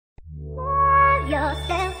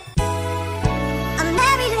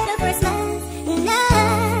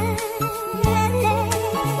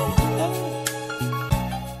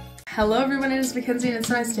Hello everyone, it is Mackenzie and it's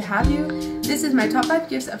so nice to have you. This is my top 5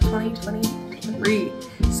 gifts of 2023.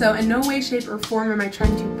 So in no way, shape, or form am I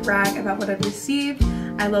trying to brag about what I've received.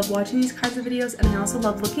 I love watching these kinds of videos and I also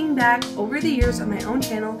love looking back over the years on my own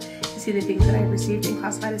channel to see the things that I've received and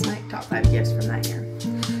classified as my top 5 gifts from that year.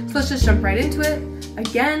 So let's just jump right into it.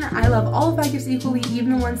 Again, I love all of my gifts equally,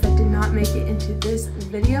 even the ones that did not make it into this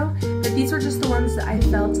video, but these were just the ones that I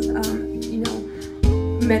felt,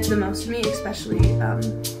 meant the most to me, especially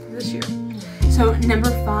this year. So number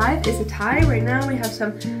 5 is a tie. Right now we have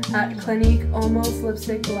some Clinique Almost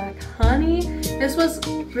Lipstick Black Honey. This was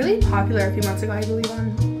really popular a few months ago, I believe,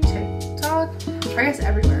 on TikTok, or I guess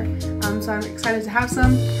everywhere. So I'm excited to have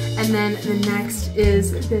some. And then the next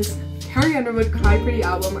is this Carrie Underwood Cry Pretty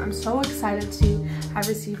album. I'm so excited to have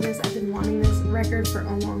received this. I've been wanting this record for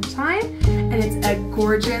a long time, and it's a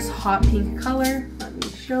gorgeous hot pink color. Let me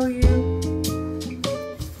show you.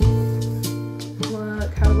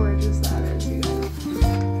 Look how gorgeous that is, you guys.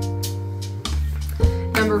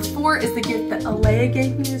 Number 4 is the gift that Alea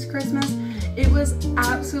gave me this Christmas. It was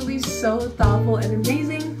absolutely so thoughtful and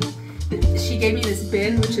amazing. She gave me this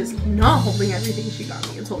bin, which is not holding everything she got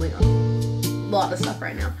me. It's holding a lot of stuff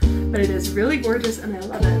right now, but it is really gorgeous and I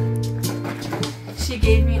love it. She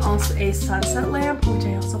gave me also a sunset lamp, which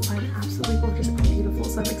I also find absolutely gorgeous and beautiful,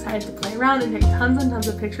 so I'm excited to play around and take tons and tons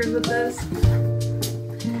of pictures with this.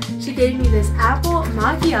 She gave me this apple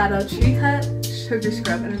macchiato tree cut sugar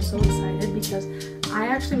scrub, and I'm so excited because I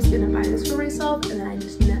actually was gonna buy this for myself and then I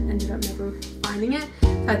just ended up never finding it.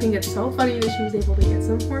 So I think it's so funny that she was able to get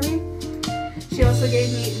some for me. She also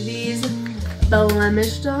gave me these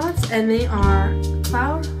blemish dots, and they are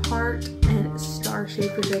cloud, heart, and star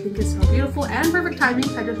shaped, which I think is so beautiful and perfect timing.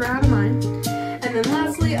 I just ran out of mine. And then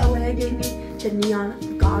lastly, Alea gave me the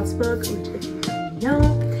Neon Gods book, which if you already know,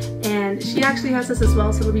 and she actually has this as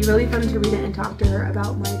well, so it'll be really fun to read it and talk to her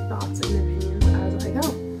about my thoughts and opinions as I go.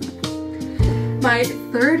 My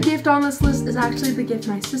 3rd gift on this list is actually the gift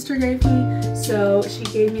my sister gave me. So she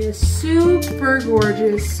gave me this super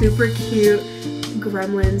gorgeous, super cute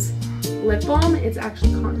Gremlins lip balm. It's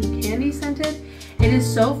actually cotton candy scented. It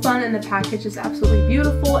is so fun and the package is absolutely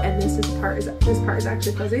beautiful, and this part is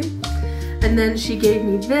actually fuzzy. And then she gave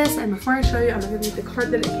me this, and before I show you, I'm going to read the card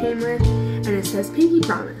that it came with, and it says, "Pinky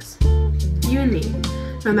promise, you and me,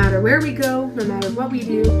 no matter where we go, no matter what we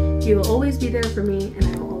do, you will always be there for me and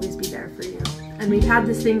I will always be there for you." And we've had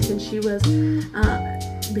this thing since she was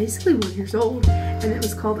basically 1 year old, and it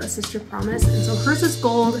was called A Sister Promise. And so hers is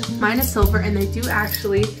gold, mine is silver, and they do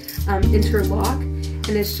actually interlock, and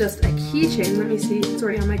it's just a keychain. Let me see, it's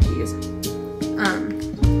already on my keys,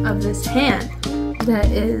 of this hand that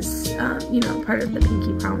is part of the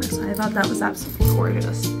Pinky Promise. So I thought that was absolutely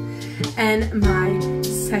gorgeous. And my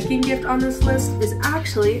 2nd gift on this list is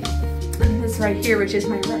actually this right here, which is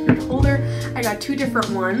my record holder. I got 2 different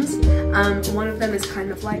ones. One of them is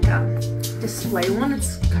kind of like a display one.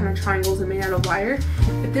 It's kind of triangles and made out of wire.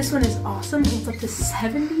 But this one is awesome. It's up to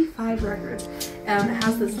 75 records. It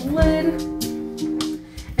has this lid,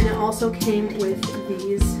 and it also came with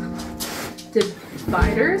these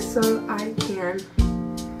dividers so I can,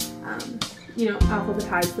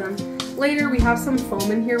 alphabetize them. Later, we have some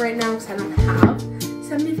foam in here right now because I don't have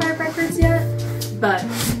 75 records yet, but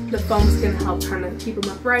the foam's gonna help kind of keep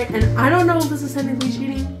them upright. And I don't know if this is technically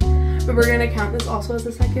cheating, but we're gonna count this also as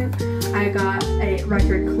a 2nd. I got a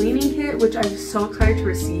record cleaning kit, which I'm so excited to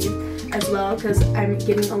receive as well because I'm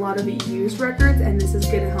getting a lot of used records, and this is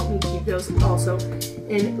gonna help me keep those also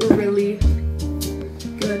in really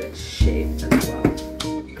good shape as well.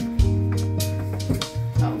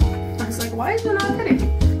 Oh, I was like, why is it not fitting?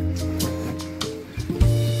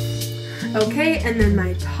 Okay, and then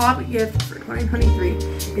my top gift for 2023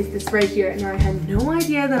 is this right here, and I had no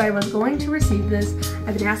idea that I was going to receive this.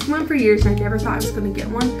 I've been asking one for years and I never thought I was going to get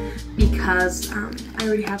one because I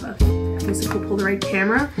already have a physical Polaroid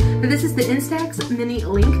camera. But this is the Instax Mini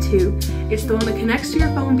Link 2. It's the one that connects to your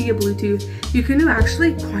phone via Bluetooth. You can do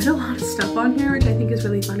actually quite a lot of stuff on here, which I think is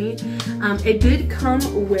really funny. It did come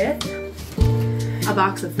with a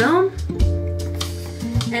box of film,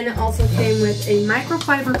 and it also came with a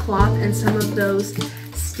microfiber cloth and some of those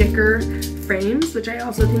sticker frames, which I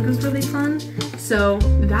also think was really fun. So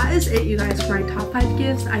that is it, you guys, for my top 5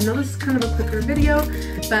 gifts. I know this is kind of a quicker video,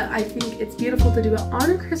 but I think it's beautiful to do it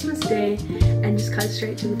on Christmas Day and just cut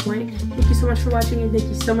straight to the point. Thank you so much for watching, and thank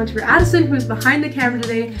you so much for Addison, who is behind the camera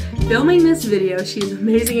today filming this video. She's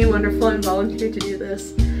amazing and wonderful and volunteered to do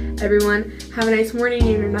this. Everyone, have a nice morning,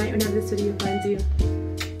 evening, or night whenever this video finds you.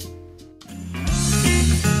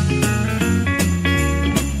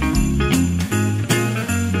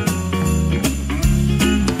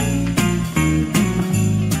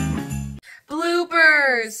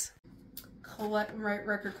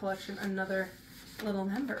 record collection, another little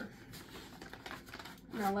member.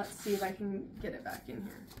 Now let's see if I can get it back in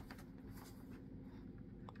here.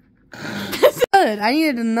 Good. I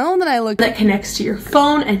needed to know that I looked. That connects to your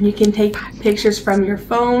phone, and you can take pictures from your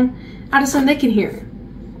phone. Addison, they can hear it.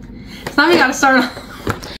 So now we gotta start on.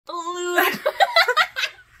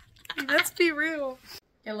 Let's be real.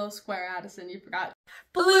 Yellow square, Addison. You forgot.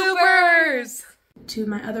 Bloopers. To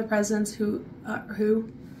my other presents, who